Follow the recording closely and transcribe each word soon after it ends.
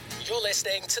You're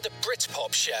listening to the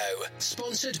Britpop Show,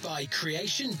 sponsored by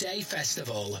Creation Day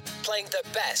Festival, playing the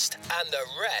best and the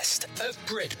rest of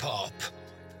Britpop.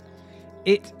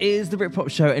 It is the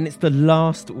Britpop Show, and it's the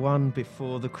last one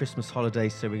before the Christmas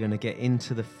holidays, so we're going to get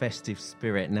into the festive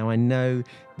spirit. Now, I know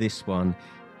this one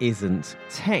isn't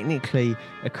technically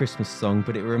a Christmas song,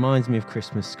 but it reminds me of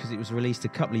Christmas because it was released a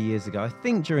couple of years ago, I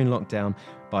think during lockdown,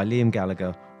 by Liam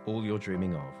Gallagher, All You're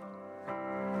Dreaming Of.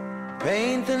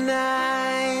 Paint the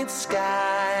night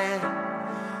sky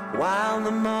while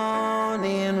the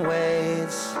morning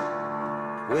waits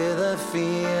with a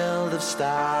field of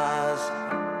stars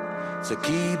to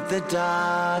keep the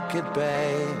dark at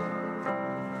bay.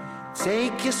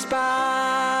 Take your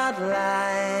spotlight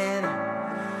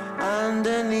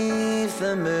underneath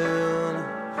the moon.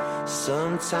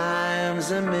 Sometimes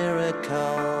a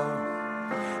miracle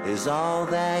is all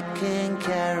that can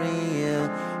carry you.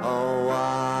 Oh,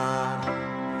 what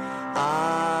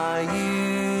are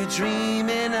you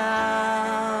dreaming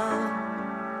of?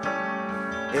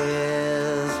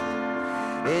 Is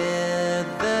it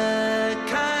the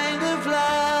kind of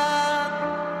love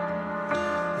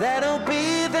that'll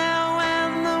be there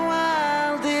when the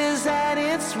world is at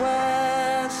its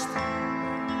worst?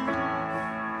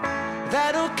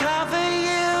 That'll cover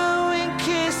you in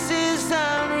kisses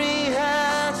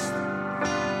unrehearsed.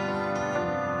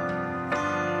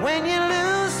 When you're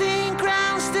losing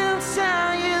ground, still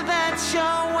tell you that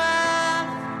you're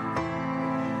worth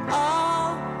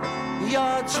all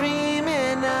you're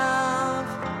dreaming of.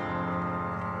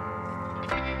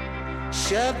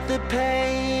 Shut the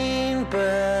pain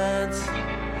birds,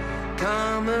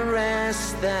 come and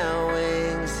rest their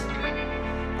wings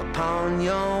upon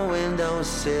your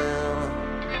windowsill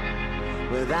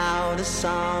without a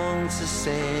song to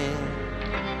sing.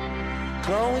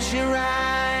 Close your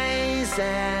eyes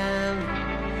and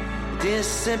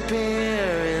disappear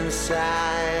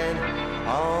inside.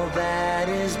 All that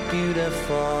is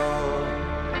beautiful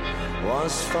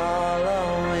was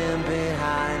following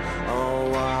behind. Oh,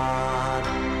 what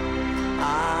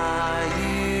are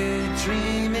you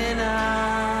dreaming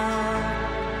of?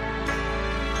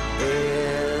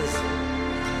 Is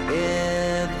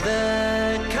it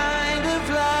the kind of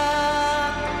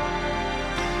love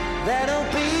that'll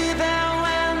be there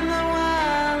when the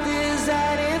world is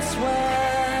at its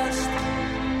worst?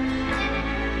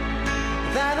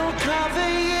 That'll cover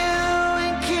you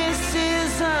in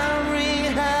kisses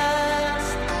unrehearsed.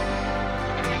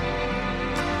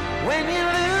 When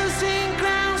you're losing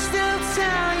ground, still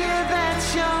tell you that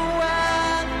you're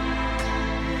worth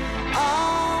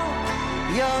all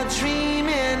you're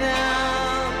dreaming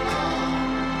of.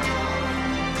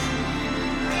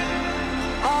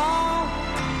 All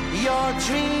you're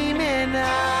dreaming of.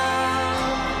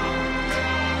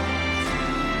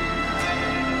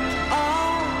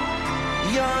 All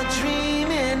you're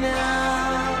dreaming of.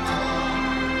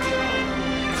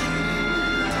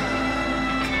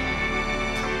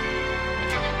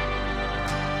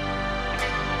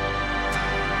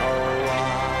 Oh,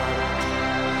 what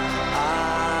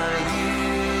are you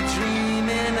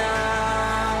dreaming of?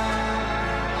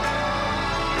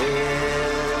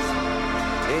 Is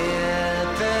it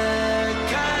the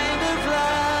kind of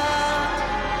love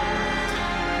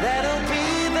that'll be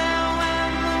there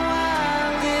when the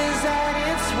world is at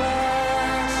its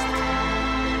worst?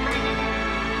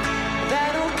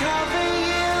 That'll cover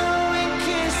you in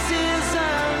kisses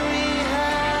unrehearsed.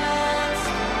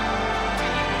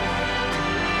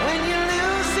 When you're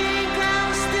losing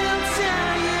ground, still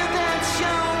tell you that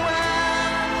you're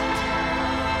worth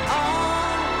all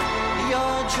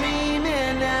you're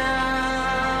dreaming of.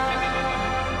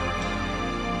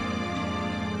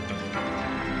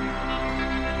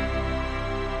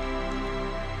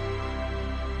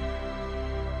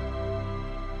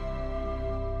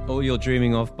 All You're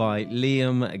Dreaming Of by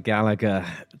Liam Gallagher.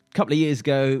 A couple of years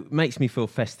ago, makes me feel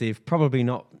festive. Probably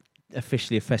not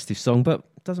officially a festive song, but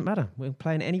it doesn't matter. We're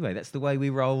playing it anyway. That's the way we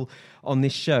roll on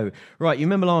this show. Right, you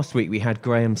remember last week we had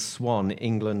Graham Swan,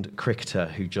 England cricketer,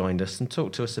 who joined us and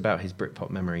talked to us about his Britpop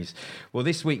memories. Well,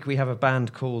 this week we have a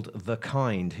band called The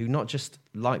Kynd, who not just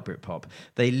like Britpop,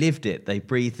 they lived it, they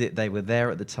breathed it, they were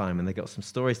there at the time, and they got some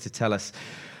stories to tell us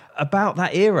about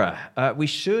that era. We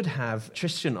should have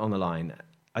Tristan on the line.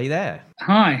 Are you there?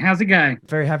 Hi, how's it going?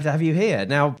 Very happy to have you here.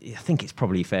 Now, I think it's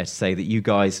probably fair to say that you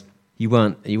guys, you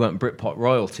weren't Britpop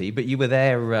royalty, but you were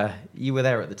there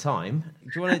at the time.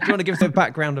 Do you want to give us a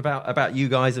background about you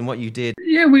guys and what you did?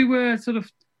 Yeah, we were sort of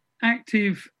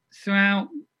active throughout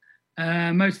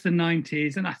most of the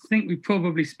 90s, and I think we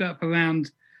probably split up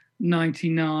around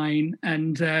 99,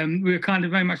 and we were kind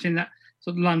of very much in that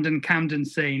sort of London Camden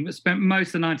scene, but spent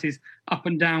most of the 90s up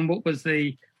and down what was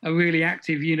a really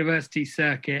active university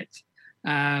circuit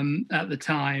at the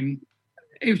time.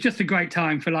 It was just a great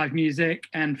time for live music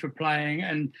and for playing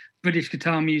and British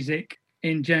guitar music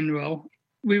in general.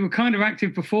 We were kind of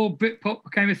active before Britpop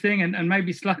became a thing and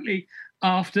maybe slightly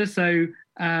after. So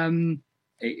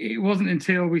it wasn't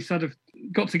until we sort of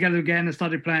got together again and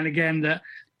started playing again that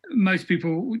most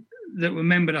people that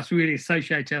remembered us really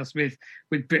associate us with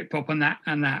Britpop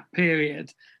and that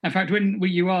period. In fact, when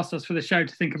you asked us for the show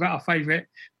to think about our favourite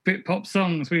Britpop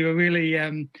songs, we were really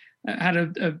had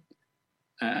a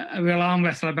real arm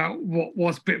wrestle about what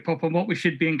was Britpop and what we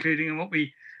should be including and what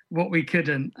we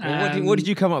couldn't. Well, what did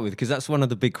you come up with? Because that's one of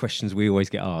the big questions we always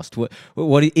get asked.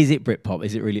 What is it Britpop?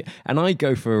 Is it really? And I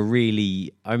go for a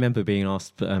really. I remember being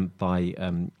asked by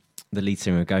the lead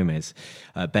singer of Gomez,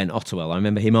 Ben Ottewell. I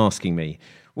remember him asking me,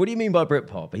 "What do you mean by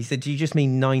Britpop?" He said, "Do you just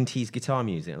mean 90s guitar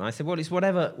music?" And I said, "Well, it's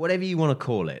whatever you want to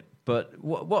call it. But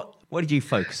what did you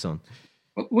focus on?"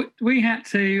 We had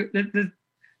to.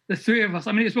 The three of us,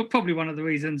 I mean, it's probably one of the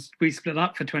reasons we split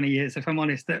up for 20 years, if I'm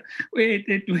honest, that we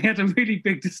had a really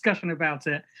big discussion about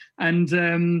it. And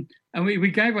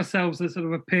we gave ourselves a sort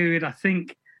of a period, I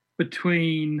think,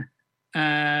 between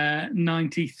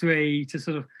 93 to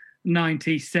sort of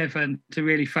 97 to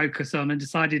really focus on, and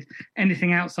decided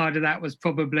anything outside of that was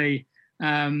probably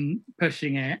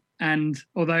pushing it. And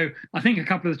although I think a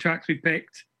couple of the tracks we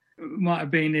picked might have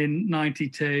been in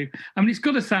 92. I mean, it's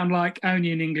got to sound like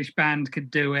only an English band could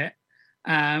do it,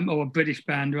 or a British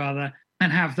band rather,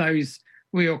 and have those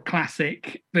real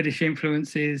classic British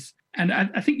influences. And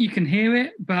I think you can hear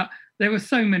it, but there were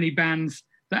so many bands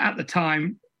that at the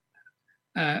time,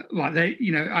 they're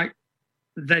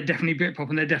definitely Britpop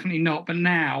and they're definitely not. But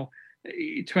now,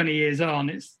 20 years on,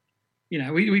 it's,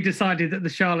 we decided that the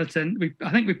Charlatan,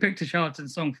 I think we picked a Charlatan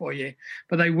song for you,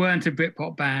 but they weren't a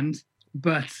Britpop band,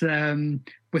 but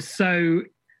were so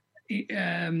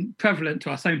prevalent to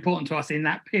us, so important to us in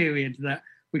that period that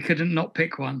we couldn't not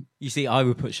pick one. You see, I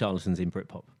would put Charlatans in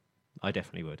Britpop. I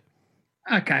definitely would.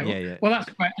 Okay, well, that's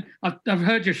great. I've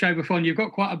heard your show before, and you've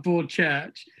got quite a broad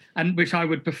church, and which I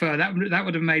would prefer. That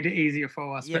would have made it easier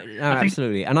for us. Yeah,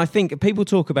 absolutely. And I think people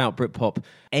talk about Britpop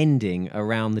ending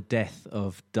around the death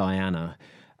of Diana.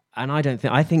 And I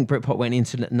think Britpop went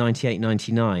into 98,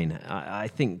 99. I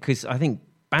think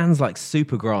bands like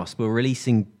Supergrass were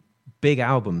releasing big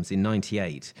albums in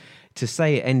 98. To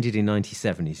say it ended in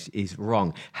 97 is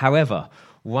wrong. However,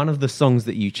 one of the songs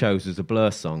that you chose was a Blur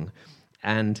song,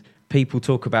 and people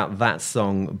talk about that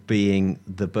song being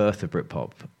the birth of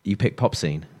Britpop. You picked Pop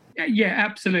Scene. Yeah,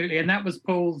 absolutely. And that was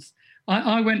Paul's.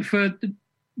 I went for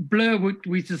Blur.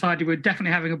 We decided we're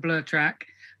definitely having a Blur track.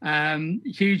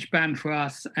 Huge band for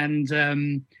us,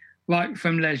 and Right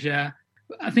From Leisure.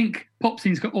 I think Pop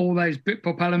Scene's got all those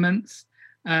Britpop elements,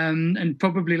 and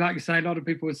probably, like you say, a lot of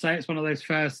people would say it's one of those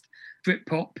first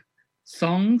Britpop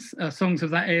songs of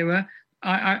that era.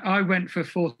 I went for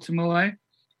For Tomorrow,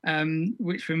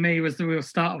 which for me was the real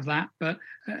start of that. But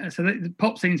so the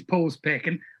Pop Scene's Paul's pick,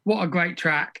 and what a great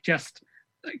track! Just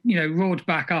roared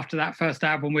back after that first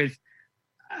album with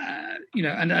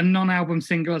and a non-album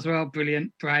single as well.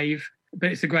 Brilliant, Brave,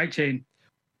 but it's a great tune.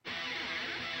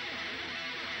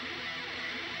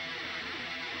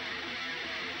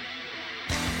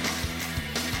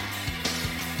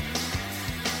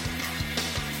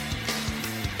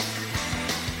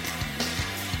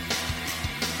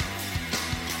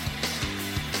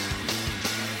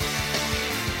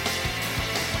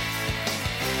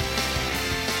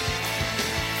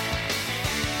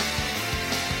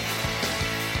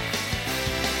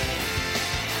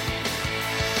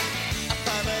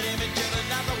 Image of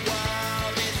another world.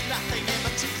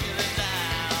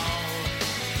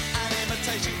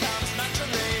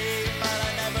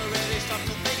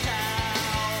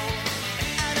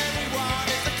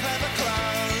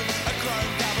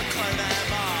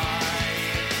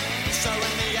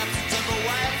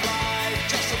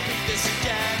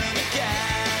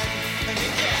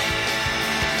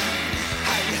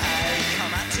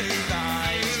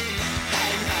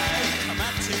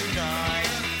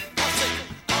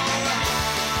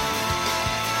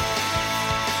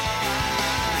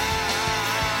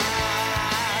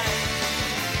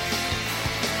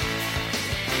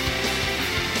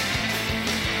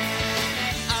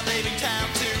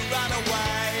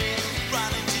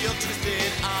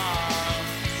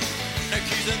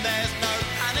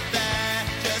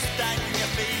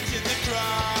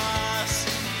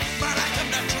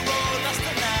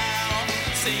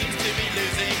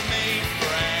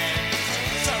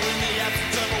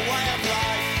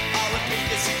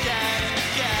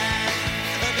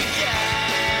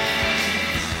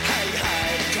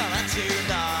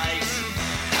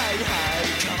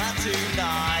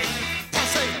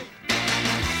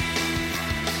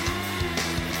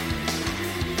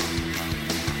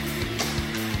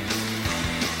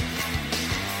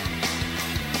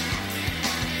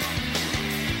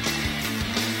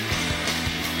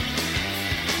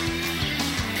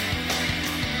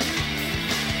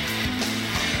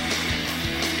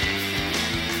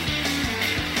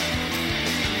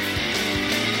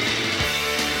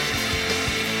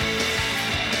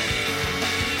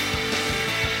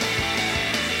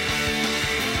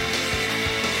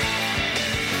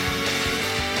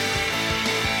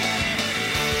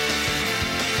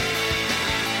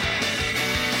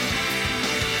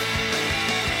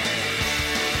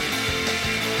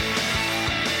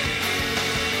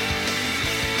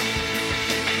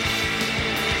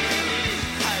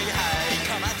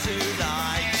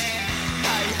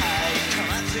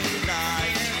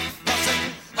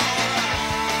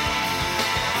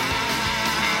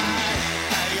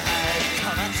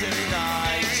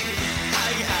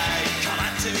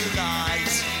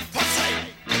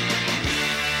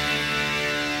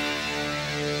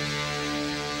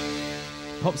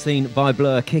 Pop Scene by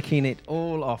Blur, kicking it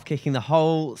all off, kicking the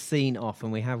whole scene off.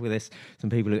 And we have with us some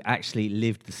people who actually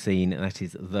lived the scene, and that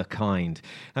is the Kynd.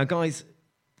 Now, guys,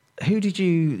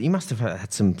 you must have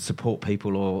had some support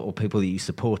people or people that you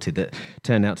supported that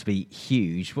turned out to be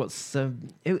huge. Where's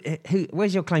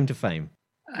your claim to fame?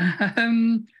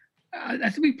 I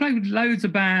think we played with loads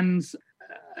of bands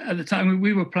at the time.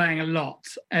 We were playing a lot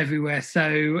everywhere.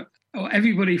 So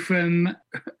everybody from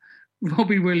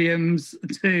Robbie Williams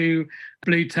to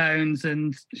Blue Tones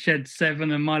and Shed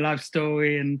 7 and My Life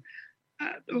Story and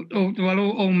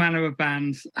all manner of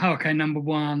bands. Hurricane Number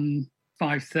 1,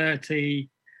 530.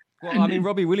 Well, I mean,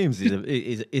 Robbie Williams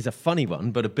is a funny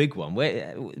one, but a big one.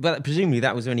 Well, presumably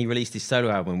that was when he released his solo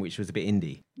album, which was a bit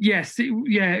indie. Yes, it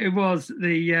was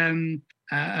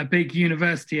a big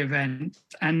university event,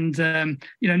 and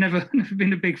never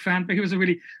been a big fan, but he was a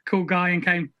really cool guy and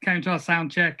came to our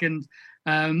sound check and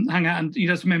hang out, and you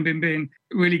just remember him being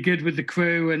really good with the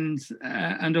crew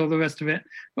and all the rest of it.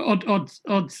 But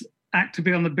odd act to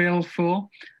be on the bill for,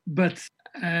 but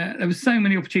there was so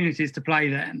many opportunities to play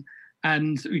then,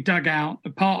 and we dug out. A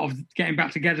part of getting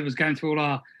back together was going through all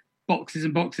our boxes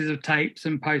and boxes of tapes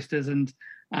and posters and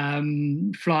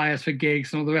flyers for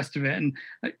gigs and all the rest of it, and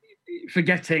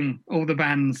forgetting all the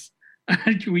bands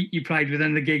you played with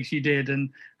and the gigs you did and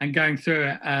going through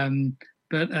it.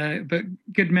 But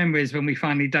good memories when we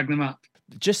finally dug them up.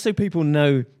 Just so people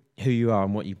know who you are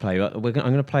and what you play, I'm going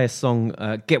to play a song,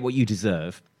 "Get What You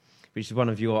Deserve," which is one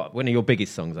of your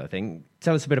biggest songs, I think.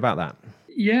 Tell us a bit about that.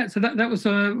 Yeah, so that was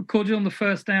recorded on the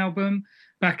first album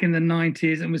back in the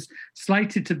 90s and was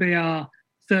slated to be our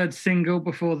third single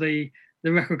before the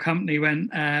record company went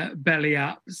belly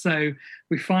up. So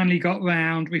we finally got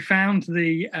round. We found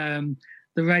the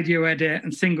radio edit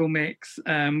and single mix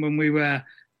when we were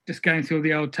just going through all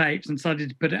the old tapes and decided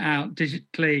to put it out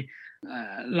digitally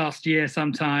last year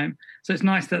sometime. So it's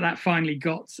nice that finally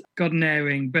got an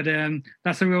airing. But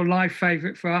that's a real live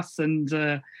favourite for us,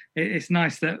 and it's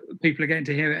nice that people are getting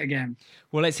to hear it again.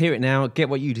 Well, let's hear it now. "Get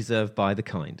What You Deserve" by the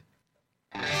Kynd.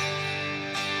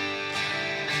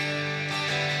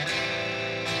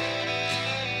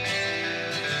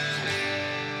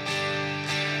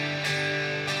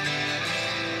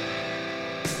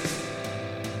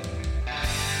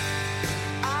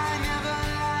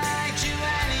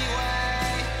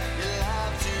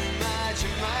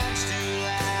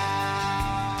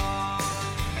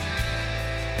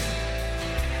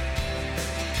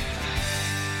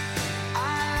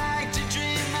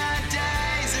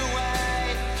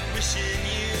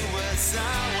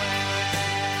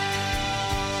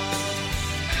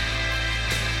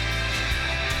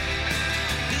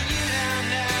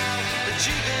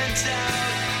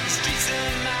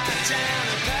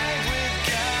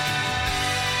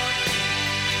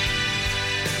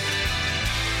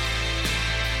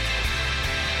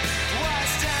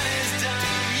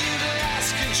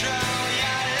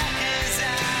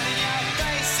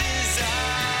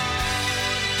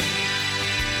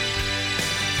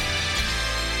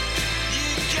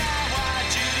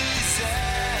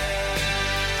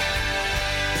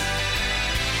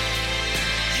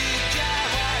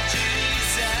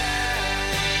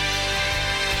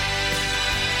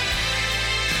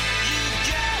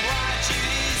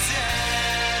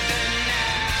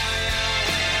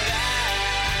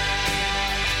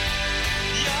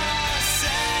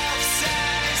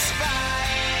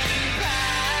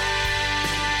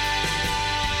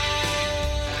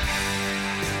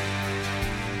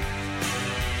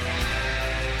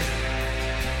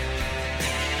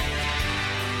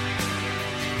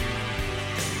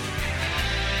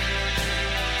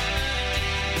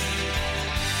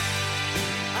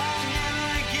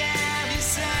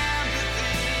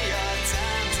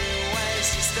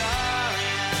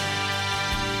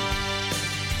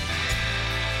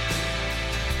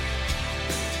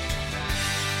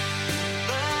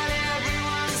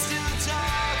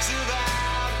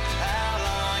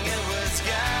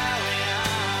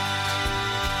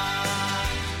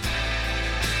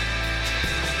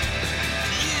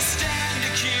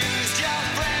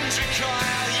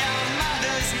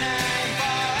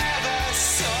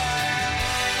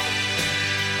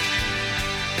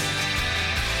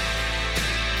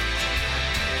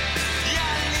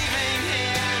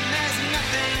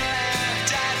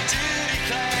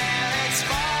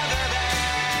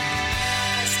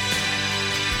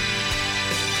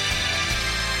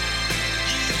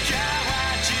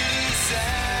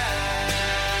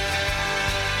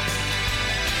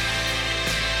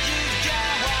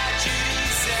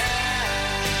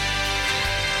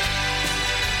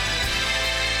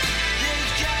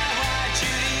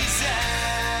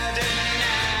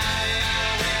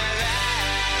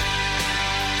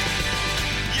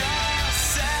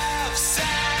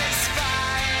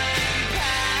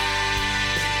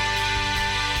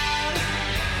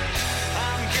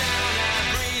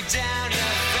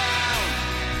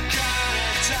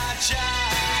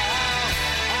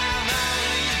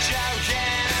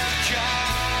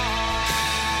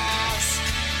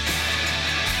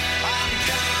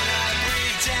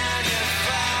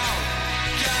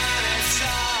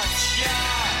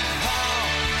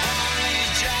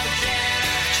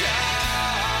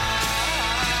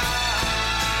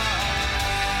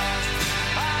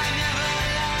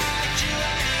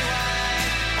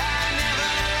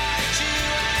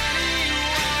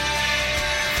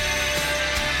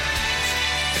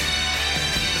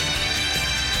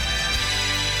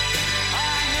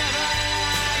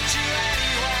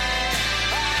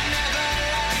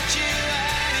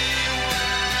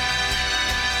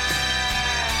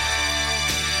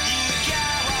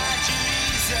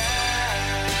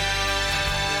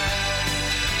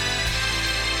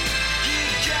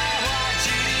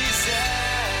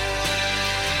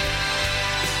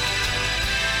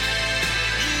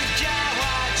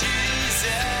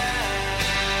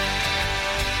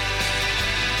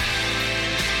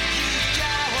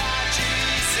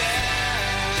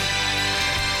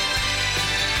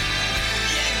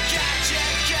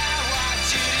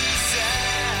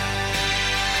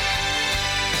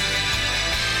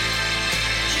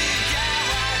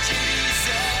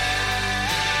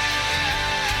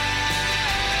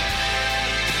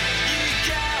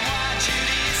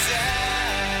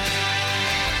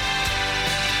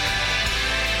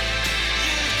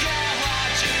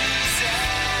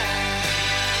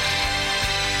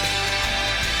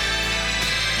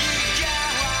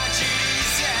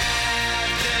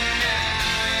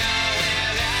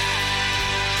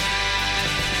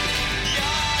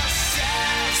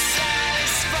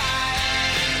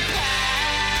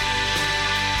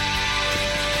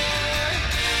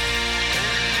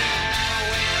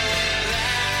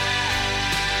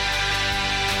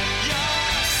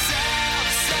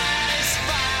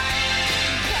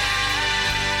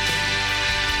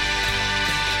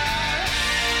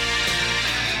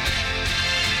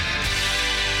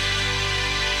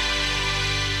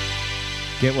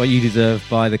 Get What You Deserve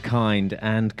by The Kynd.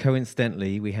 And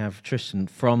coincidentally, we have Tristan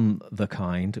from The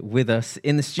Kynd with us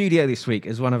in the studio this week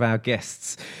as one of our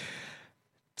guests.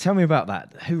 Tell me about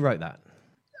that. Who wrote that?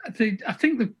 I think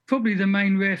probably the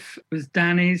main riff was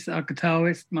Danny's, our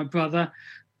guitarist, my brother.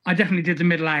 I definitely did the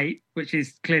middle eight, which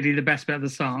is clearly the best bit of the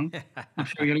song. I'm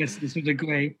sure your listeners would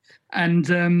agree.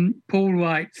 And Paul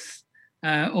writes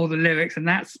all the lyrics, and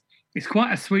it's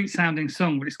quite a sweet sounding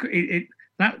song, but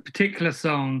that particular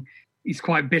song is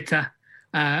quite bitter,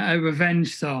 a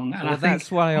revenge song. And well, that's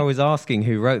why I was asking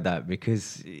who wrote that,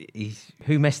 because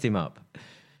who messed him up?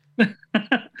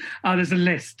 There's a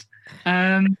list.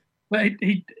 But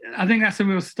I think that's a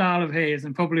real style of his,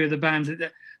 and probably of the bands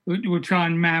that will try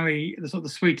and marry the sort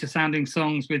of sweeter sounding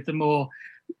songs with the more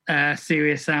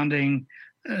serious sounding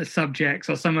subjects,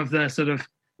 or some of the sort of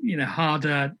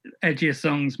harder, edgier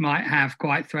songs might have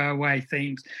quite throwaway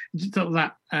themes. Just sort of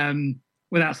that,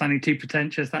 without sounding too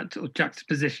pretentious, that sort of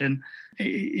juxtaposition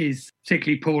is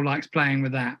particularly Paul likes playing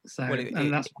with that. So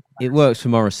it works for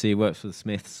Morrissey, it works for the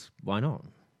Smiths. Why not?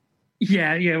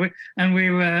 Yeah,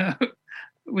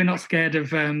 we're not scared of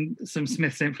some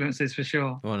Smiths influences for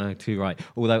sure. Oh no, too right.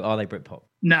 Although, are they Britpop?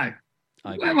 No.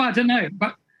 Well, I don't know,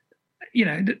 but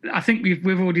I think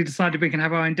we've already decided we can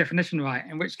have our own definition right.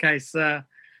 In which case,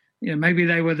 maybe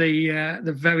they were the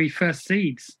very first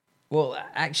seeds. Well,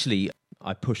 actually,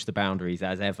 I pushed the boundaries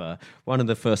as ever. One of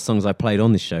the first songs I played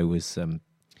on this show was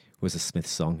a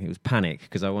Smiths song. It was Panic,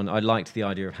 because I liked the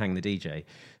idea of Hang the DJ.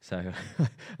 So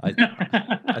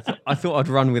I thought I'd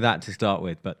run with that to start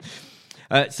with. But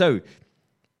so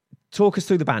talk us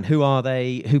through the band. Who are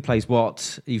they? Who plays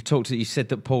what? You said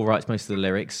that Paul writes most of the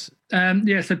lyrics.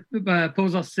 So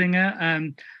Paul's our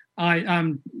singer.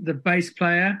 I'm the bass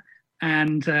player,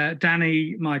 and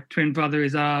Danny, my twin brother,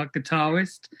 is our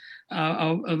guitarist.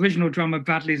 Our original drummer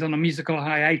Bradley's on a musical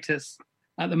hiatus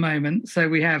at the moment, so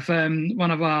we have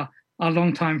one of our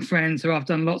longtime friends who I've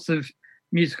done lots of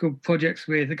musical projects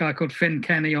with, a guy called Finn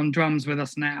Kenny on drums with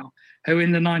us now, who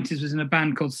in the 90s was in a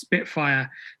band called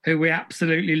Spitfire, who we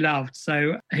absolutely loved.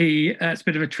 So it's a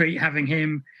bit of a treat having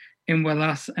him in with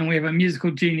us. And we have a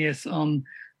musical genius on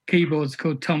keyboards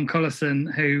called Tom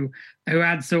Collison, who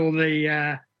adds all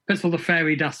the puts all the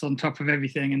fairy dust on top of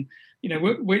everything. And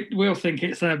we'll think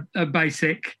it's a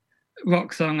basic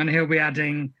rock song, and he'll be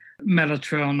adding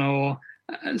mellotron or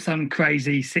some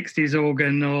crazy 60s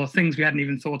organ or things we hadn't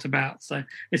even thought about. So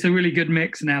it's a really good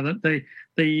mix now that the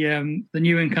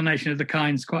new incarnation of the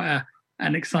Kynd's quite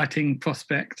an exciting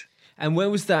prospect. And where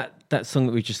was that song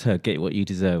that we just heard, Get What You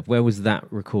Deserve, where was that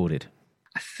recorded?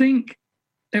 I think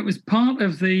it was part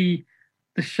of the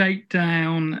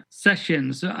Shakedown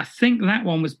sessions. I think that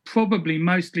one was probably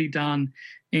mostly done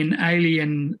in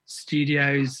Alien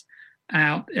Studios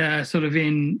out sort of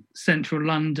in central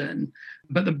London.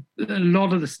 But a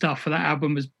lot of the stuff for that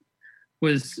album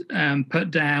was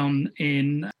put down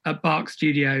at Bark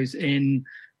Studios in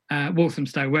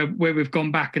Walthamstow, where we've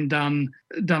gone back and done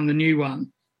the new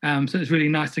one. So it's really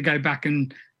nice to go back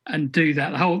and do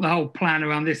that. The whole plan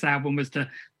around this album was to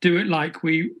do it like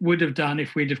we would have done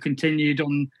if we'd have continued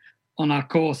on our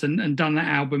course and done that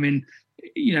album in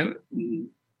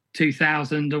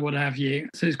 2000 or what have you.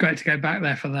 So it's great to go back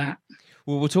there for that.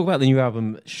 Well, we'll talk about the new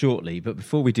album shortly, but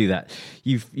before we do that,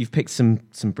 you've picked some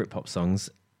Britpop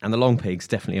songs, and the Long Pigs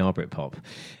definitely are Britpop.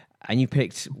 And you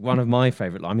picked one of my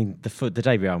favourite. I mean, the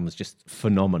debut album was just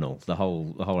phenomenal. The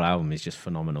whole album is just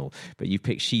phenomenal. But you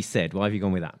picked She Said. Why have you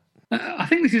gone with that? I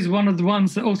think this is one of the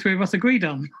ones that all three of us agreed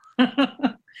on.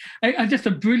 Just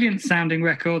a brilliant sounding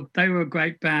record. They were a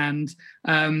great band,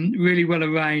 really well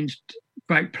arranged,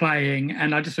 great playing.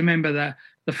 And I just remember that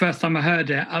the first time I heard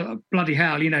it, bloody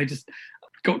hell, just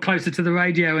got closer to the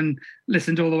radio and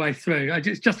listened all the way through.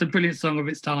 It's just a brilliant song of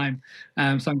its time.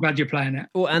 So I'm glad you're playing it.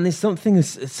 Well, and there's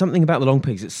something about the Long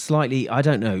Pigs that's slightly,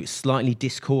 slightly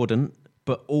discordant,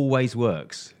 but always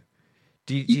works.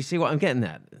 Do you see what I'm getting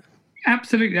at?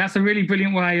 Absolutely. That's a really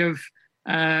brilliant way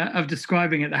of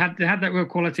describing it. They had that real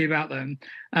quality about them.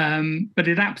 But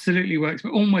it absolutely works,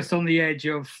 but almost on the edge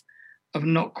of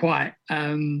not quite.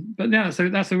 But yeah, so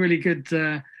that's a really good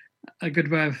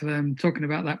way of talking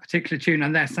about that particular tune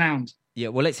and their sound. Yeah,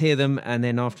 well, let's hear them, and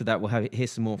then after that we'll hear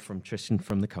some more from Tristan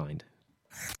from The Kynd.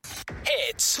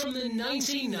 Hits from the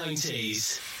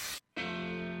 1990s.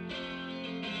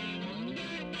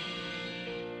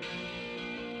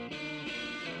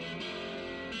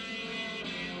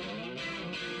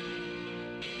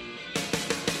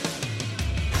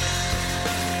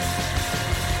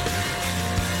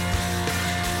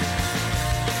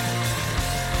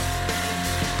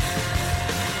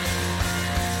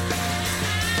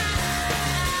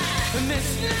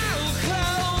 Miss No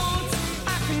Clothes,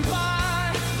 I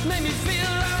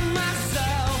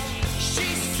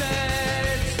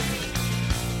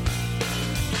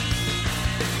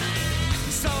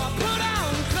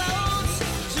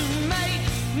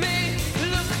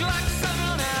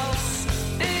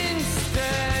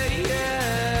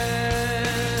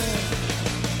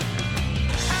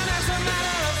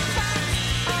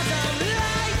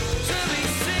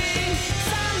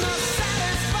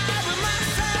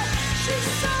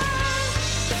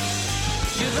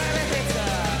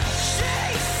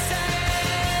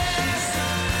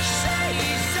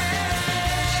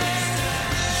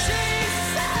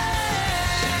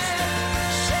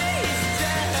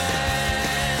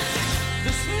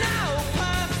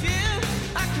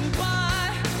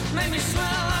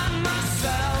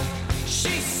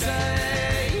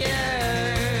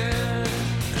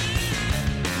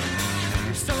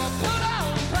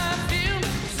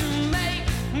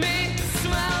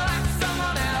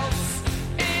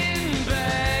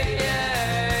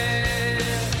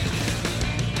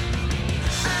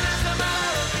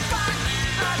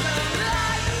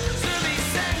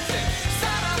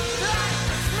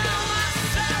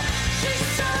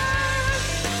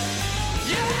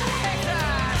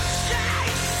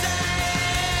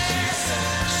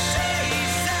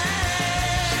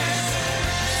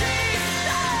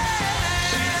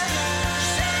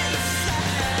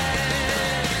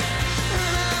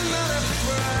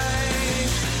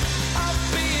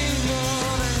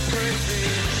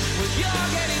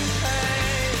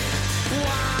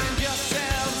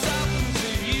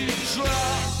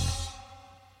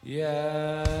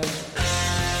Yeah.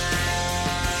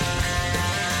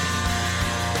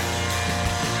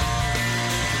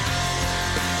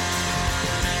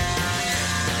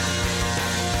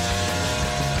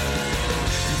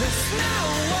 There's no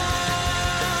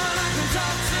one I can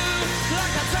talk to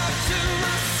like I talk to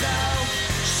myself.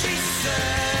 She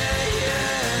said,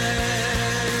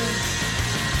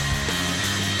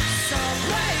 so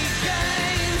play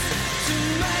games to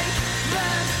make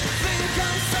them think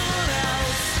I'm someone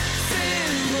else.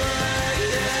 And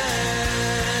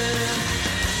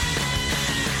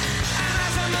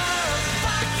as a matter of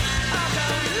fact, I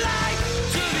don't like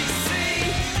to be seen.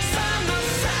 So I'm not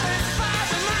satisfied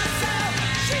with myself.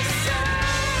 She said,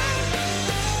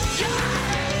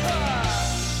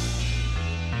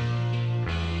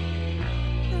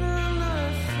 and I'm not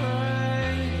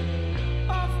afraid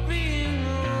of being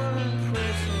all in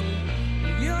prison.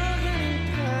 You're getting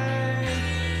paid.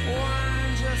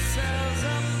 Wind yourselves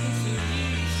up into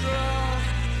each draw.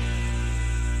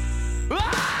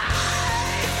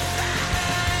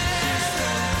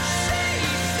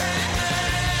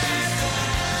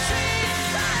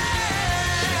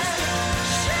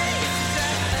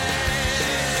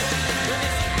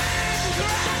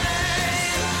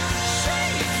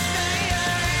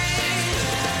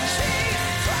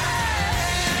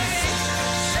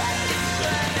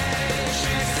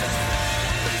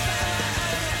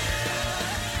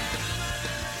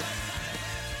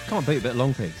 Can't beat a bit of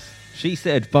Long Pigs. She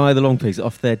said by the Long Pigs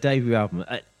off their debut album.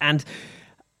 And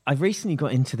I've recently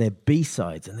got into their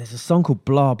B-sides, and there's a song called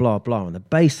Blah, Blah, Blah, and the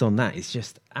bass on that is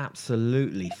just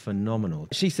absolutely phenomenal.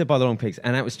 She said by the Long Pigs,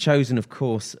 and that was chosen, of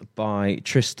course, by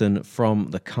Tristan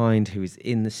from the Kynd, who is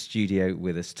in the studio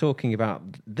with us, talking about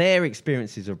their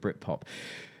experiences of Britpop.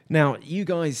 Now, you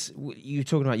guys, you were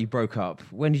talking about you broke up.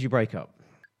 When did you break up?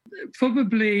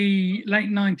 Probably late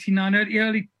 99,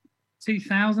 early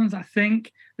 2000s, I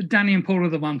think. Danny and Paul are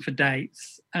the one for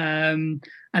dates. And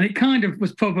it kind of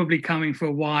was probably coming for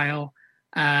a while.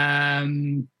 But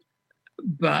I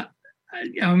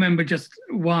remember just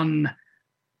one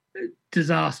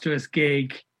disastrous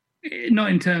gig, not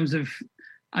in terms of,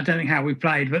 I don't think how we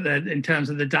played, but in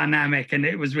terms of the dynamic. And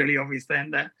it was really obvious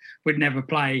then that we'd never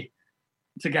play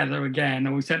together again,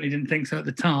 or we certainly didn't think so at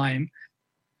the time.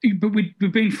 But we've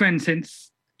been friends since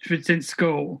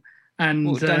school. And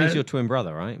Well, Danny's your twin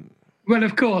brother, right? Well,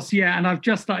 of course, yeah. And I've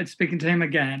just started speaking to him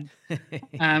again.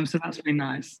 So that's really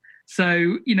nice.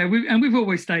 So, you know, we've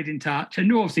always stayed in touch.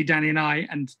 And obviously Danny and I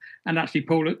and actually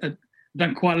Paul have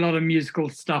done quite a lot of musical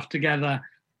stuff together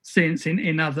since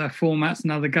in other formats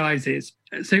and other guises.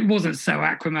 So it wasn't so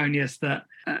acrimonious that,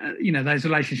 those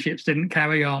relationships didn't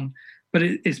carry on. But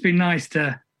it's been nice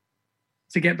to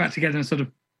get back together and sort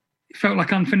of, it felt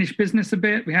like unfinished business a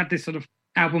bit. We had this sort of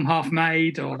album half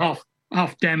made or half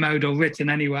demoed or written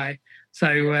anyway.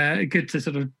 So good to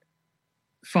sort of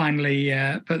finally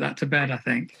put that to bed, I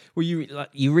think. Well,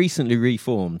 you recently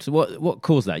reformed. What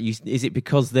caused that? Is it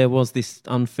because there was this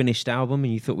unfinished album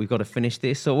and you thought we've got to finish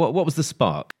this, or what was the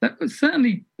spark? That was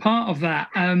certainly part of that.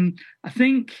 I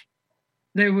think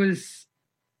there was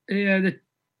the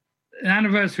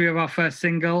anniversary of our first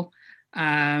single,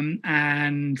 and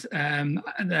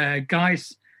the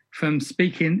guys from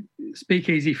Speakeasy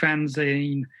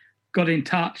Fanzine got in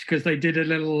touch because they did a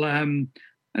little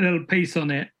piece on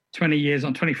it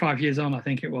 25 years on, I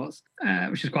think it was,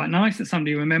 which is quite nice that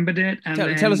somebody remembered it.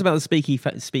 And tell us about the Speakeasy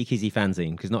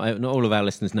Fanzine, because not all of our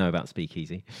listeners know about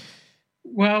Speakeasy.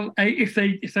 Well, if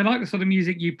they like the sort of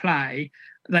music you play,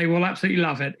 they will absolutely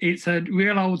love it. It's a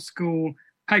real old school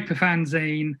paper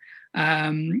fanzine.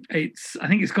 I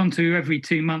think it's gone to every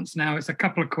 2 months now. It's a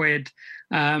couple of quid.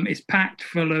 It's packed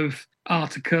full of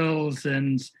articles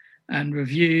and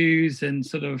reviews and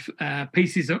sort of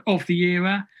pieces of the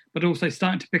era, but also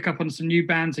starting to pick up on some new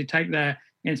bands who take their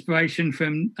inspiration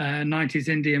from 90s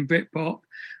indie and Britpop,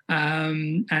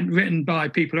 and written by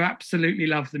people who absolutely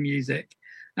love the music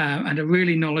and are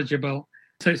really knowledgeable.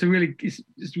 So it's a really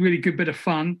good bit of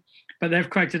fun. But they've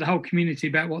created a whole community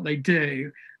about what they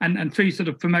do, and through sort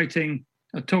of promoting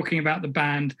or talking about the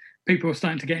band, people are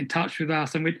starting to get in touch with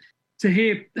us, and to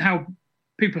hear how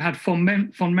people had fond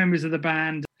memories of the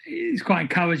band is quite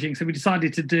encouraging. So we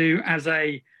decided to do as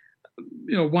a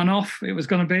one-off. It was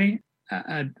going to be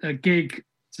a gig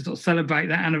to sort of celebrate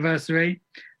that anniversary,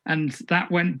 and that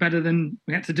went better than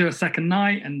we had to do a second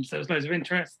night, and so there was loads of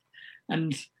interest.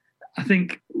 And I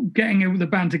think getting the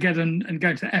band together and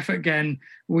going to effort again,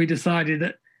 we decided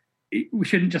that we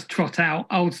shouldn't just trot out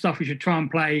old stuff. We should try and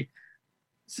play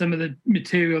some of the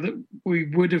material that we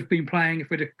would have been playing if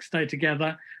we'd have stayed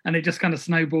together. And it just kind of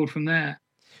snowballed from there.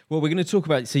 Well, we're going to talk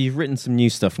about, so you've written some new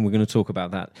stuff and we're going to talk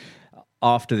about that.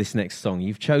 after this next song.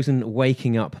 You've chosen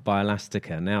Waking Up by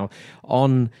Elastica. Now,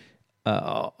 on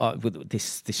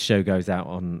this show goes out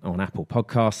on Apple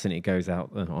Podcasts, and it goes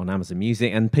out on Amazon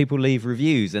Music, and people leave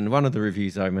reviews. And one of the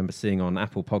reviews I remember seeing on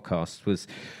Apple Podcasts was,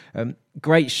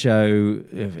 great show.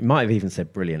 It might have even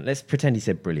said brilliant. Let's pretend he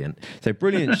said brilliant. So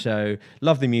brilliant show,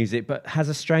 love the music, but has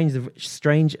a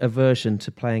strange aversion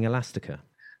to playing Elastica.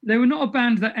 They were not a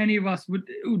band that any of us would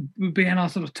be in our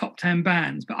sort of top 10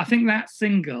 bands, but I think that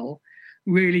single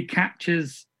really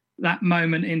captures that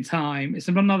moment in time. It's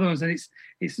another one, and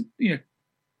it's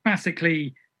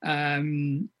classically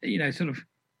sort of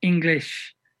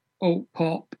English alt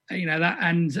pop, that,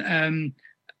 and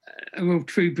a real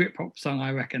true Britpop song,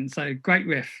 I reckon. So great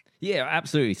riff. Yeah,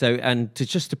 absolutely. So, and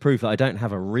to prove that I don't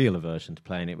have a real aversion to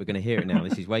playing it, we're going to hear it now.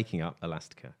 This is Waking Up,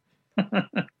 Elastica.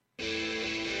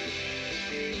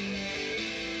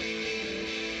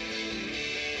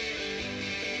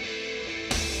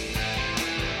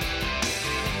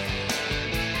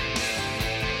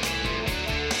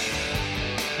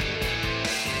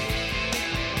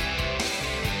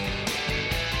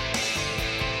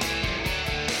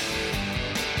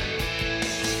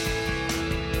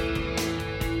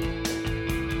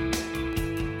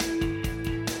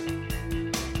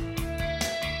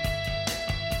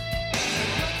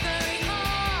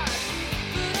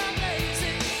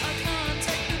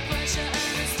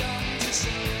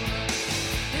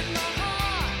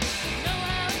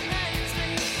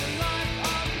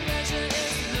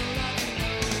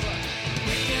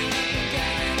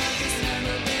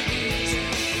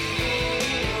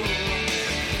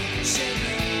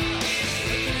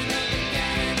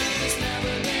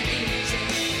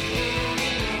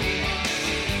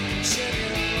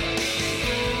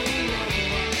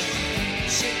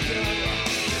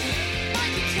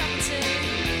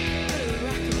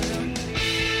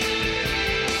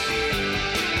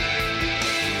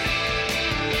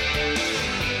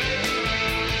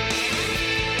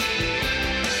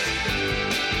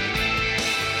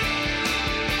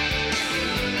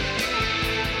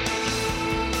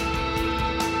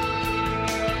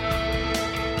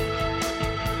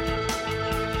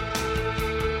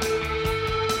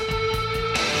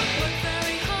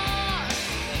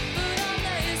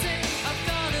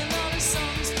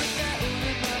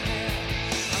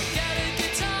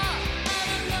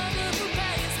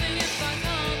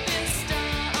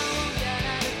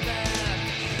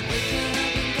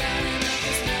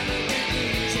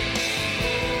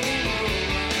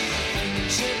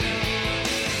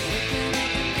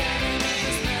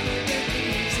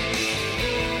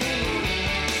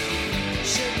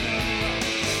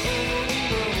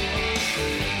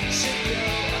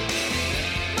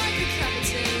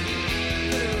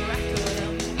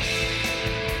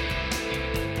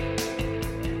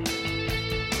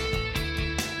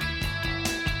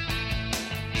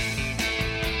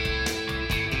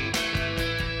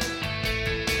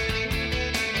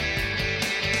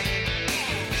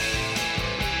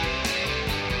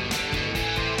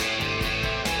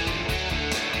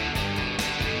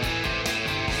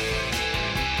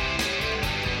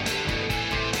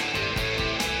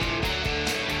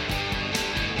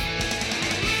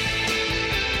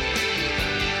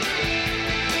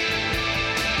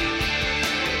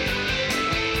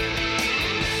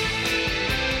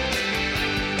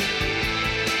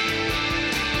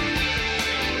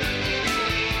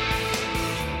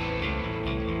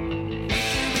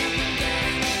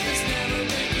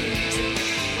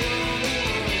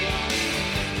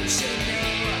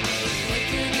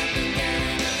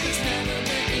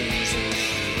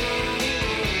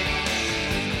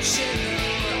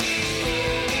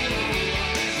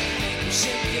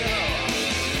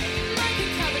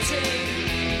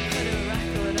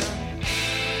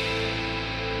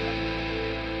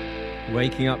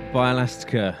 Waking Up by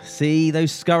Elastica. See,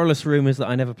 those scurrilous rumours that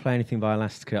I never play anything by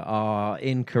Elastica are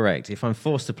incorrect. If I'm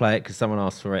forced to play it because someone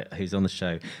asked for it who's on the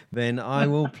show, then I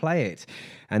will play it.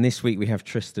 And this week we have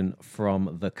Tristan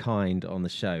from the Kynd on the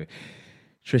show.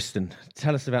 Tristan,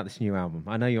 tell us about this new album.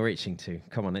 I know you're itching to.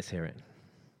 Come on, let's hear it.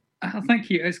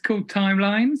 Thank you. It's called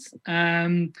Timelines.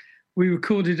 We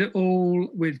recorded it all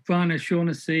with Brian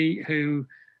O'Shaughnessy, who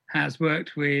has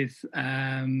worked with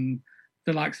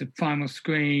the likes of Primal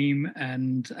Scream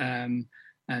and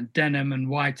Denim and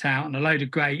Whiteout and a load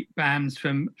of great bands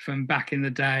from back in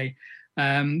the day.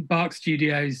 Bark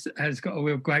Studios has got a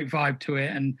real great vibe to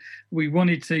it, and we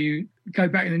wanted to go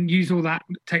back and use all that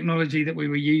technology that we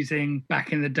were using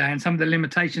back in the day, and some of the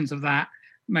limitations of that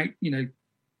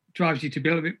drives you to be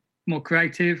a little bit more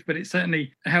creative, but it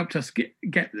certainly helped us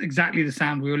get exactly the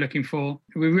sound we were looking for.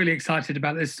 We're really excited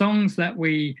about this. Songs that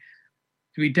we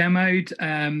we demoed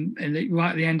right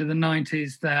at the end of the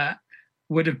 90s that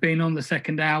would have been on the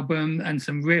second album, and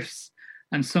some riffs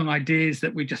and song ideas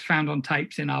that we just found on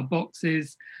tapes in our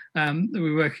boxes that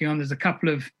we're working on. There's a couple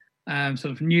of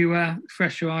sort of newer,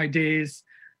 fresher ideas,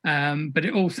 but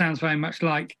it all sounds very much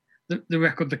like the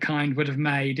record the Kynd would have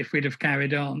made if we'd have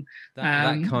carried on.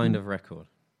 That kind of record.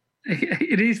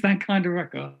 It is that kind of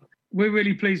record. We're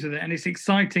really pleased with it, and it's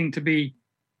exciting to be.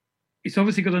 It's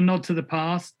obviously got a nod to the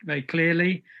past very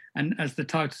clearly, and as the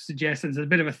title suggests, there's a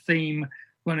bit of a theme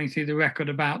running through the record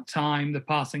about time, the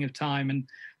passing of time, and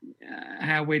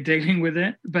how we're dealing with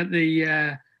it. But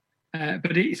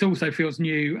it also feels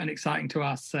new and exciting to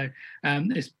us. So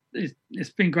it's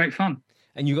been great fun.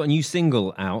 And you've got a new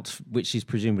single out, which is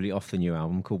presumably off the new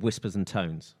album, called Whispers and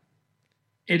Tones.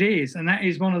 It is, and that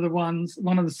is one of the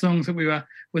songs that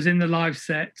was in the live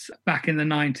sets back in the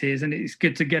 90s, and it's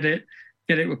good to get it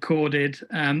recorded.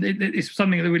 It's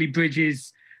something that really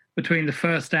bridges between the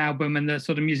first album and the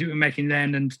sort of music we're making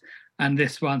then and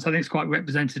this one. So I think it's quite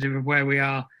representative of where we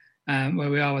are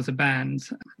as a band.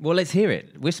 Well, let's hear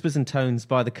it. Whispers and Tones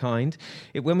by the Kynd.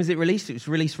 When was it released? It was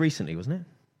released recently, wasn't it?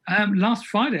 Last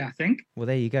Friday, I think. Well,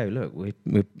 there you go. Look,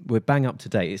 we're bang up to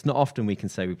date. It's not often we can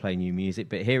say we play new music,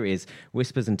 but here it is,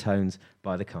 Whispers and Tones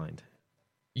by the Kynd.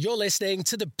 You're listening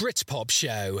to the Britpop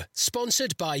Show,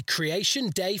 sponsored by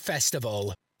Creation Day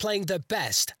Festival, playing the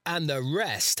best and the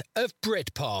rest of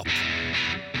Britpop.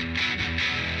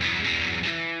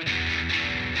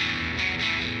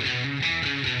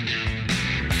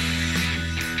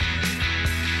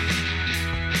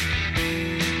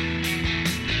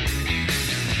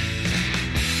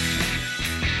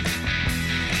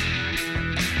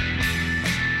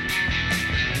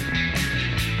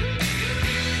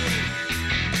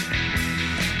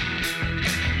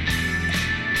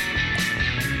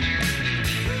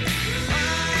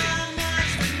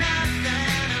 Almost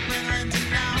nothing, I'm willing to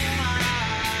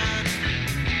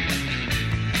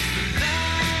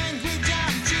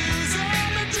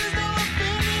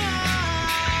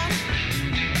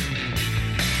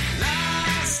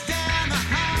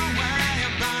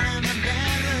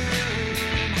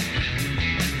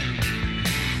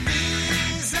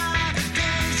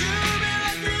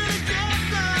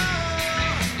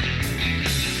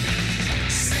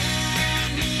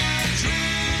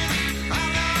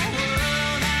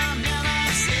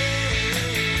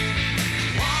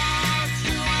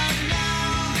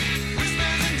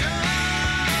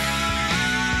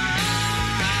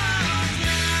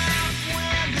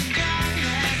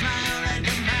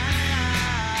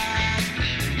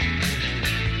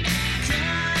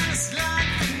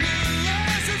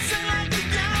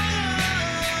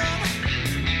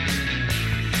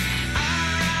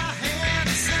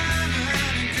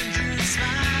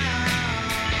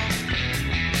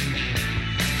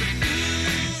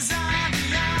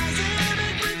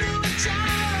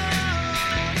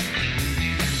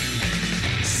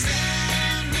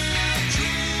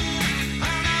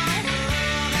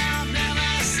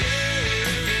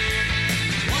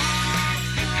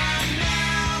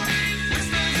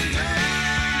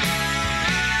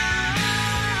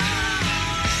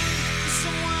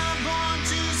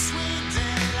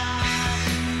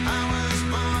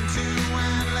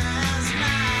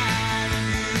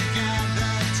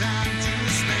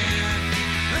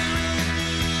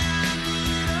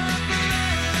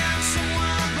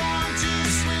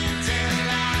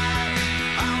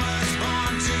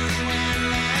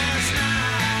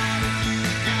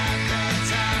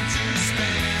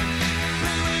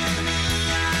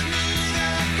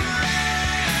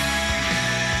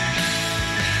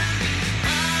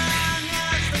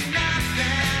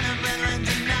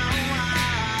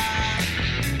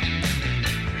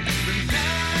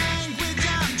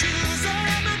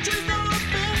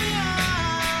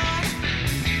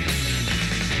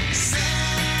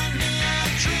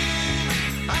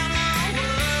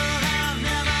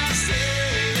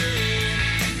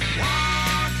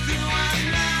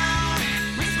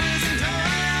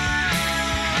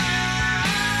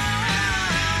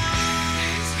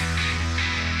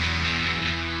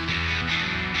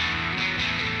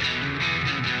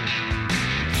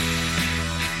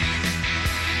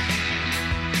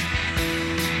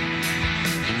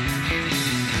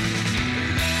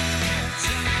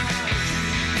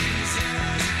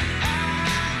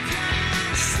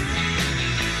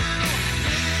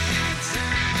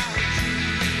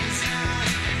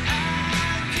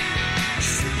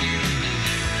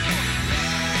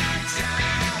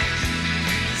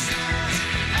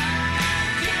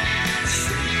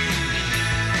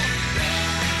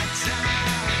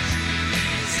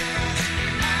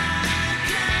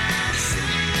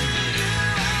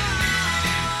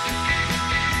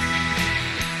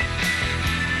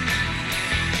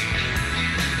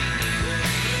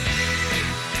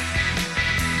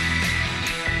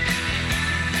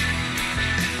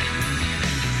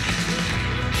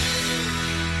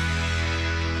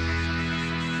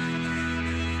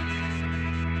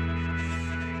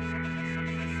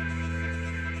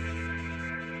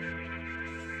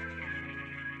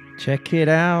Check it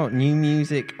out. New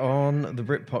music on the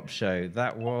Britpop show.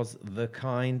 That was the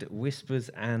Kynd, Whispers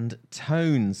and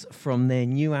Tones from their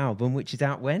new album, which is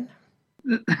out when?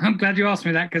 I'm glad you asked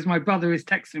me that, because my brother is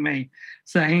texting me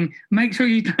saying, make sure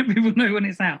you let people know when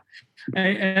it's out.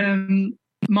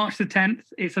 March the 10th.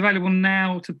 It's available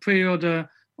now to pre-order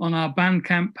on our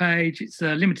Bandcamp page. It's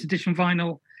a limited edition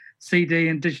vinyl, CD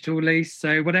and digital release.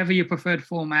 So whatever your preferred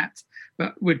format,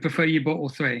 but we'd prefer you bought all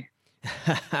three.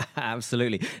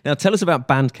 Absolutely. Now tell us about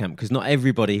Bandcamp, because not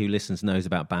everybody who listens knows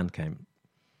about Bandcamp.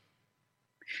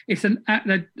 It's a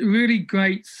really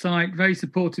great site, very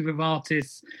supportive of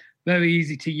artists, very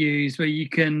easy to use, where you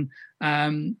can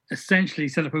essentially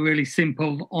set up a really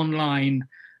simple online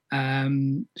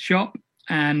shop,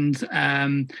 and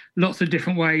lots of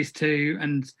different ways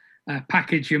to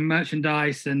package your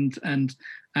merchandise and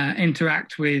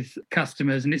interact with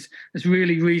customers. And it's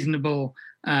really reasonable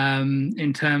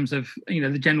in terms of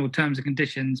the general terms and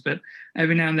conditions, but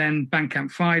every now and then Bandcamp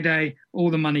Friday,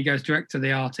 all the money goes direct to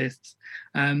the artists.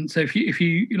 So if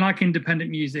you like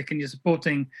independent music and you're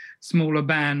supporting smaller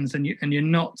bands and you're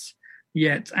not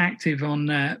yet active on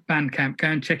Bandcamp, go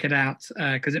and check it out,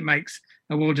 because it makes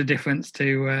a world of difference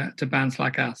to bands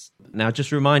like us. Now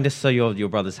just remind us, so your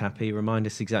brother's happy, remind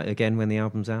us exactly again when the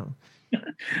album's out.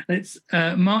 It's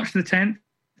March the 10th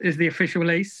is the official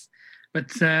release. But,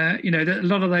 a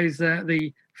lot of those,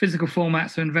 the physical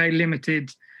formats are in very limited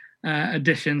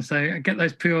edition. So get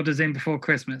those pre-orders in before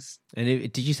Christmas. And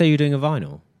did you say you're doing a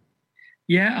vinyl?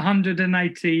 Yeah,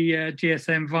 180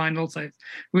 GSM vinyl. So it's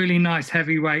really nice,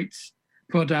 heavyweight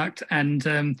product. And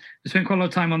I spent quite a lot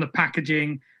of time on the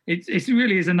packaging. It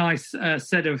really is a nice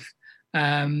set of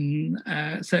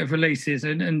releases.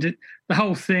 And the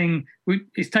whole thing,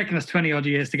 it's taken us 20 odd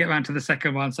years to get around to the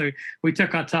second one. So we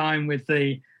took our time with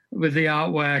the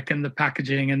artwork and the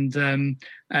packaging, and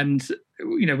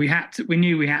we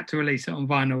knew we had to release it on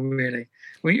vinyl. Really,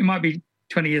 it might be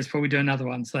 20 years before we do another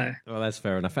one. So, well, that's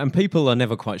fair enough. And people are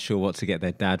never quite sure what to get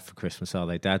their dad for Christmas, are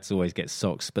they? Dads always get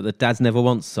socks, but the dads never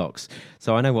want socks.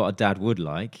 So I know what a dad would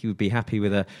like. He would be happy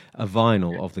with a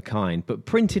vinyl of the kind, but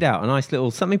print it out, a nice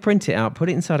little something. Print it out, put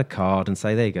it inside a card, and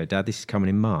say, "There you go, Dad. This is coming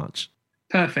in March."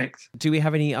 Perfect. Do we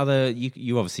have any other?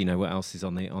 You obviously know what else is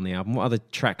on the album. What other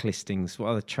track listings? What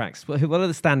other tracks? What are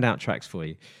the standout tracks for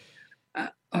you?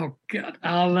 Oh God,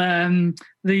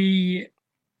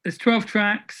 there's 12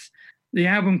 tracks. The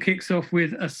album kicks off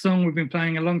with a song we've been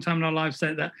playing a long time in our live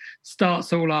set that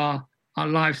starts all our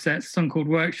live sets. A song called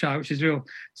Workshop, which is real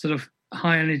sort of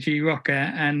high energy rocker,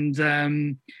 and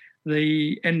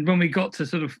when we got to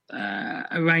sort of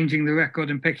arranging the record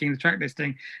and picking the track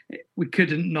listing, we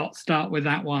couldn't not start with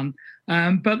that one.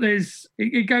 But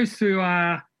it goes through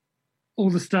all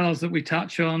the styles that we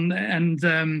touch on, and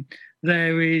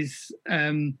we're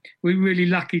really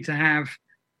lucky to have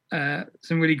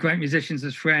some really great musicians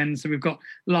as friends. So we've got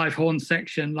live horn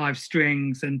section, live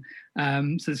strings, and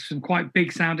so there's some quite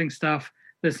big sounding stuff.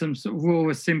 There's some sort of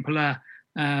rawer, simpler,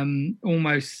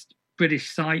 almost British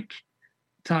psych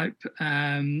type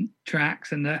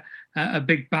tracks, and a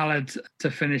big ballad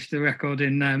to finish the record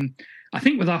in, I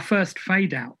think, with our first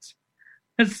fade out.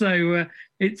 So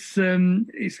it's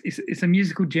a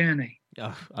musical journey.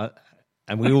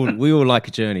 And we all like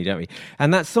a journey, don't we?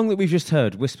 And that song that we've just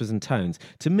heard, Whispers and Tones,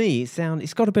 to me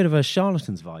it's got a bit of a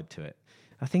Charlatans vibe to it.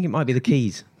 I think it might be the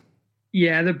keys.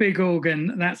 Yeah, the big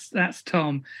organ, that's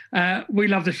Tom. We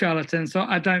love the Charlatans, so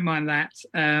I don't mind that.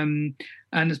 And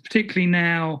it's particularly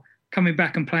now coming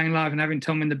back and playing live and having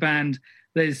Tom in the band,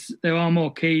 there are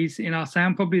more keys in our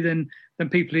sound probably than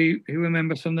people who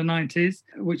remember us from the 90s,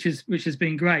 which has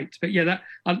been great. But yeah,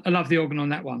 I love the organ on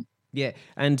that one. Yeah,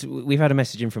 and we've had a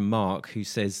message in from Mark who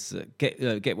says,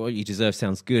 "Get What You Deserve"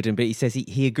 sounds good, but he says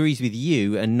he agrees with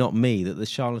you and not me that the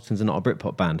Charlatans are not a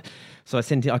Britpop band. So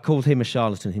I called him a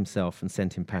charlatan himself and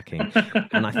sent him packing.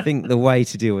 And I think the way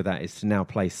to deal with that is to now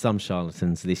play some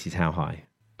Charlatans. This is How High.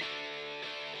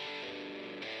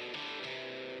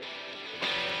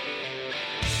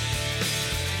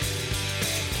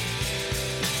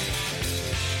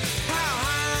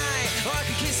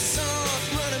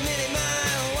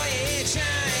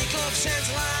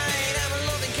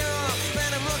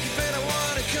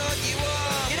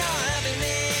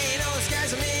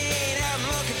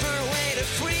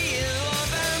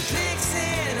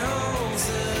 Fixing holes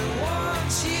and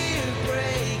watch you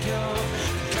break up.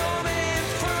 Coming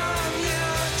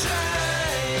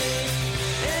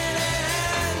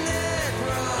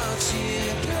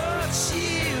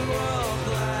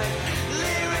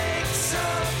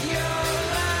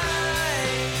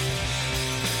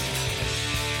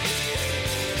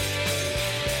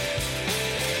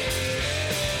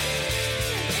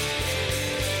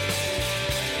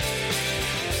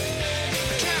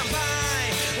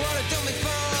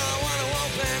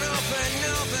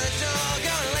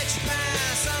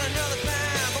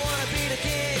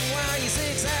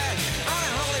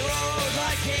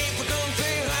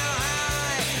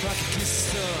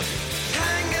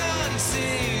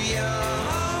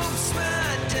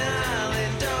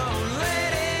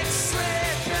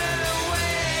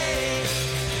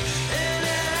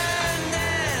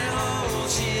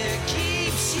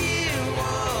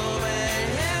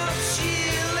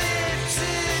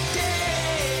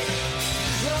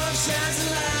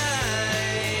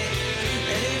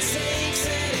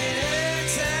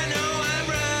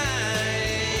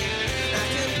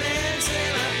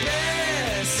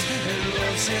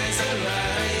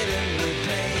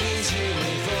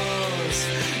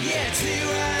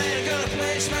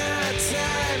pledge my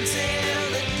time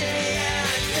till the day I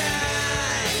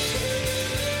die.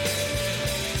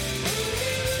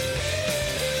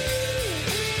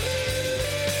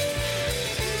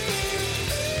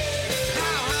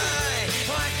 How high?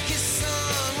 Like a kiss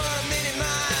on 1 minute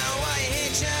mile. Why you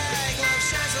hitchhike? Love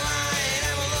shines a light.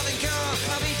 I'm a loving call.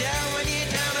 I'll be down when you're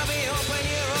down. I'll be up when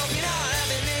you're up. You're not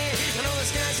having me. I know the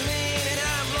sky's the mean, and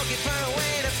I'm looking for a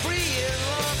way to free you.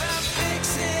 Love, I'm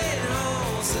fixing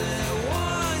holes that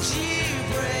once you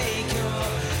break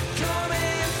up,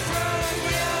 coming from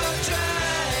your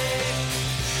drive.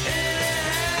 And a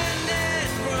hand that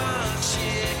brought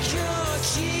you, caught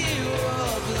you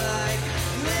up like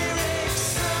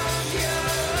lyrics of your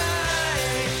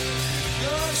life.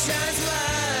 Love shines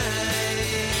light,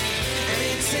 and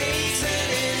it takes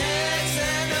and it hurts.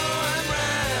 I know I'm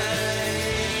right.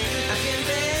 I can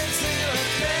bend to a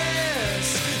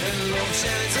curse, and love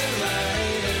shines a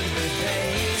light and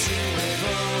repays you with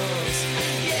us.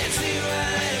 Yeah, too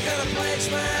right. I'm gonna pledge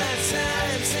my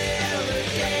time till the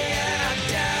day I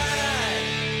die.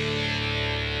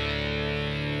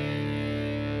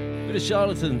 Bit of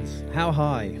Charlatans, How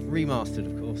High, remastered,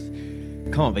 of course.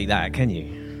 Can't beat that, can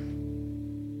you?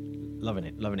 Loving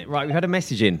it, loving it. Right, we've had a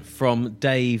message in from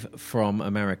Dave from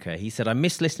America. He said, I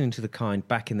missed listening to the Kynd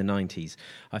back in the 90s.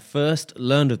 I first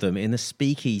learned of them in the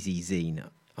Speakeasy zine.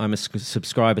 I'm a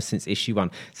subscriber since issue 1.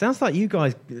 Sounds like you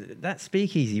guys, that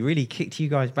Speakeasy really kicked you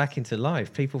guys back into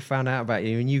life. People found out about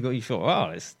you and you thought, oh,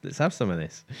 let's have some of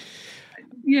this.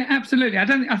 Yeah, absolutely. I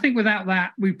think without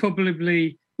that, we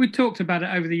talked about it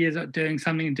over the years, like doing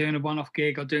something and doing a one-off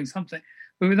gig or doing something.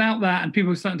 But without that, and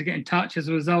people starting to get in touch as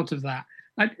a result of that,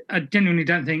 I genuinely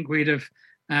don't think we'd have,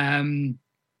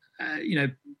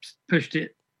 pushed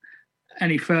it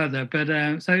any further. But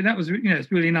so that was,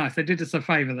 it's really nice. They did us a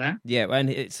favour there. Yeah,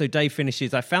 and so Dave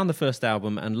finishes, I found the first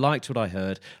album and liked what I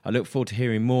heard. I look forward to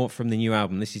hearing more from the new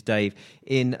album. This is Dave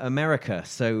in America.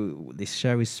 So this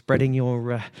show is spreading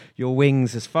your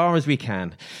wings as far as we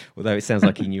can, although it sounds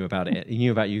like he knew about it. He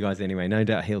knew about you guys anyway. No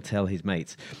doubt he'll tell his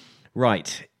mates.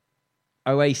 Right,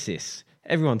 Oasis.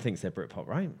 Everyone thinks they're Britpop,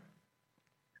 right?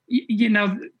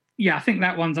 Yeah, I think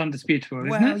that one's undisputable,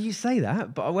 isn't it? Well, you say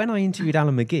that, but when I interviewed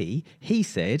Alan McGee, he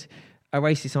said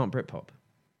Oasis aren't Britpop.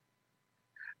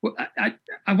 Well,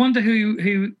 I wonder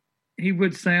who he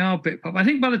would say are Britpop. I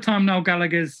think by the time Noel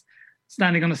Gallagher's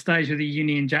standing on a stage with a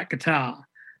Union Jack guitar,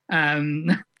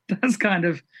 that's kind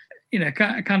of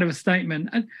a statement.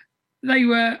 And they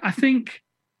were, I think,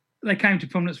 they came to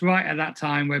prominence right at that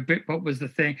time where Britpop was the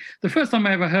thing. The first time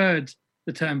I ever heard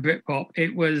the term Britpop,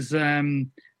 it was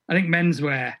I think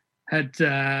Menswear had.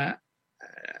 I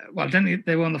don't think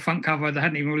they were on the front cover. They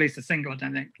hadn't even released a single, I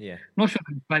don't think. Yeah. I'm not sure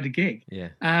they played a gig. Yeah.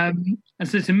 And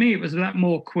so to me, it was that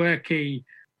more quirky,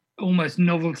 almost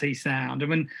novelty sound.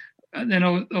 And then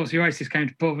obviously Oasis came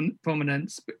to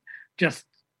prominence, just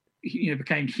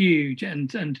became huge,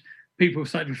 and people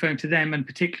started referring to them, and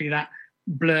particularly that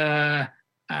Blur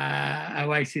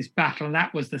Oasis battle, and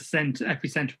that was the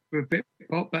epicenter of Britpop.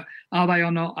 But are they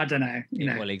or not? I don't know.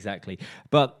 Well, exactly.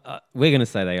 But we're going to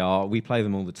say they are. We play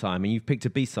them all the time. And you've picked a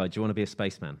B-side. Do you want to be a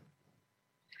spaceman?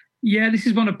 Yeah, this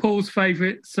is one of Paul's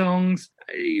favourite songs.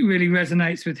 It really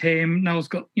resonates with him. Noel's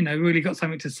got, really got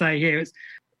something to say here. It's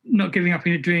not giving up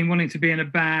in a dream, wanting to be in a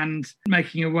band,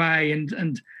 making a way,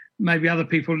 and maybe other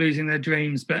people losing their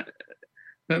dreams, but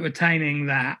retaining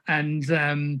that. And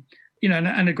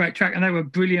and a great track. And they were a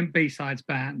brilliant B-sides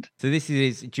band. So this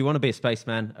is Do You Want to Be a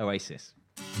Spaceman, Oasis.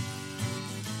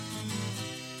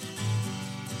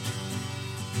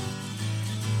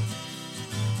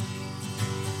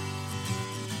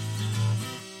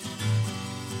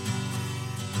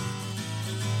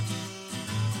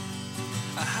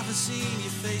 I haven't seen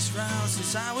your face round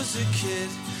since I was a kid.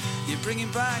 You're bringing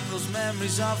back those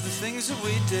memories of the things that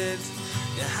we did.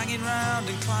 You're hanging round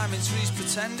and climbing trees,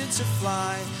 pretending to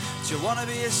fly. Do you want to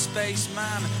be a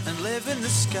spaceman and live in the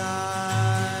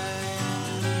sky?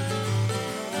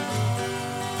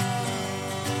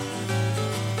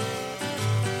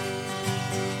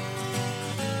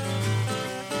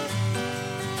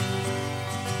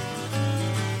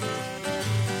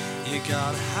 You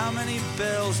got how many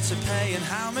bills to pay and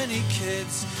how many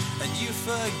kids, and you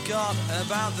forgot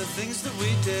about the things that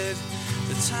we did.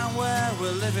 The town where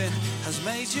we're living has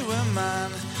made you a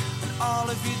man, and all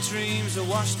of your dreams are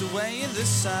washed away in the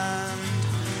sand.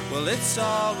 Well, it's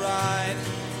alright,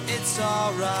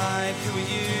 who are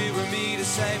you and me to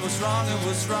say what's wrong and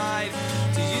what's right?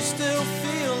 Do you still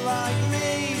feel like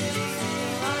me?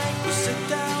 We'll sit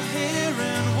down here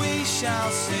and we shall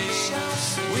see.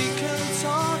 We can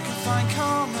talk and find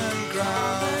common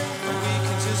ground, and we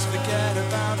can just forget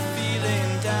about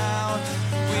feeling down.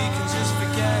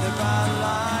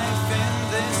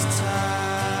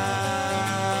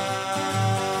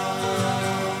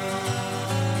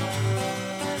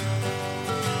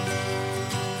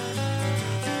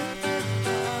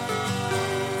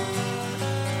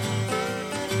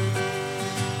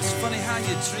 and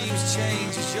your dreams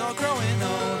change as you're growing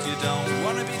old. You don't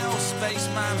want to be no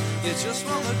spaceman, you just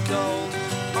want the gold.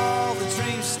 All the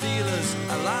dream stealers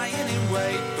are lying in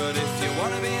wait, but if you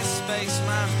want to be a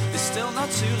spaceman, it's still not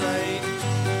too late.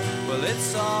 Well,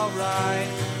 it's alright,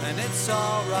 and it's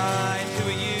alright. Who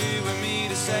are you and me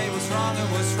to say what's wrong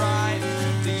and what's right?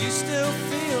 Do you still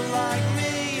feel like me?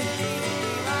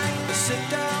 Sit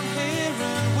down here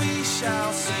and we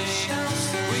shall see.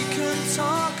 We can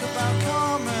talk about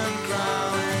common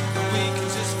ground, and we can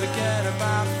just forget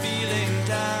about feeling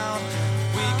down.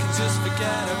 We can just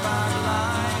forget about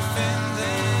life in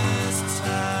this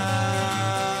town.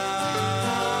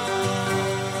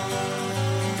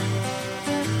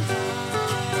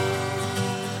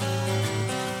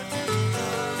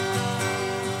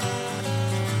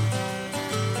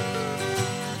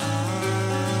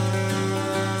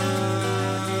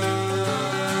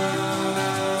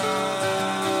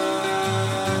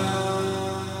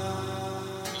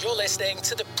 Listening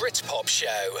to the Britpop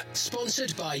Show,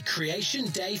 sponsored by Creation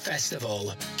Day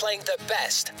Festival, playing the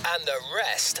best and the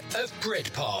rest of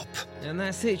Britpop. And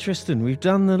that's it, Tristan. We've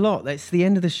done a lot. That's the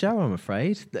end of the show, I'm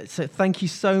afraid. So thank you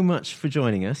so much for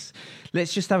joining us.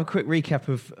 Let's just have a quick recap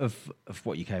of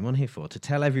what you came on here for, to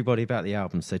tell everybody about the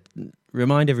album. So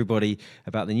remind everybody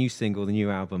about the new single, the new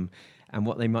album, and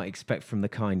what they might expect from the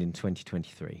Kynd in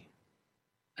 2023.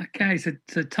 Okay, so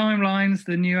timelines.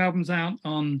 The new album's out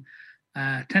on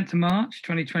 10th of March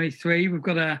 2023. We've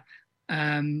got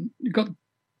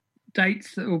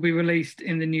dates that will be released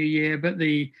in the new year, but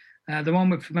the one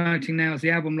we're promoting now is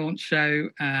the album launch show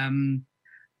on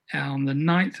the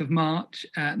 9th of March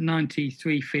at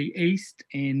 93 Feet East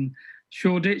in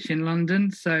Shoreditch in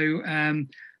London. So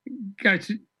go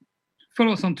to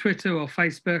follow us on Twitter or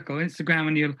Facebook or Instagram,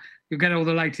 and you'll get all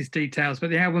the latest details. But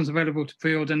the album's available to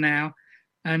pre-order now,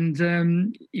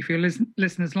 and if your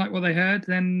listeners like what they heard,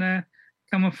 then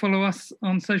come and follow us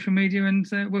on social media, and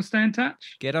we'll stay in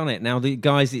touch. Get on it. Now,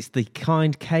 guys, it's the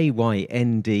Kynd,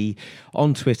 Kynd,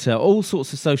 on Twitter. All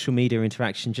sorts of social media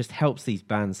interaction just helps these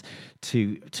bands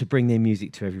to bring their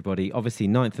music to everybody. Obviously,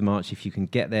 9th of March, if you can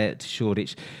get there to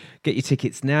Shoreditch, get your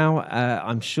tickets now.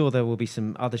 I'm sure there will be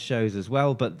some other shows as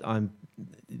well, but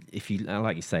if you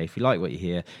like what you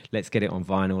hear, let's get it on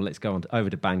vinyl. Let's go over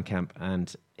to Bandcamp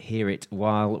and hear it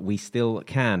while we still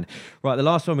can. Right, the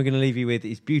last one we're going to leave you with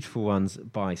is Beautiful Ones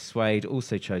by Suede,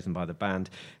 also chosen by the band.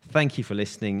 Thank you for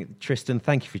listening. Tristan,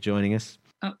 thank you for joining us.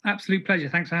 Absolute pleasure.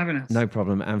 Thanks for having us. No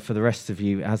problem. And for the rest of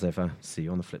you, as ever, see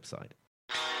you on the flip side.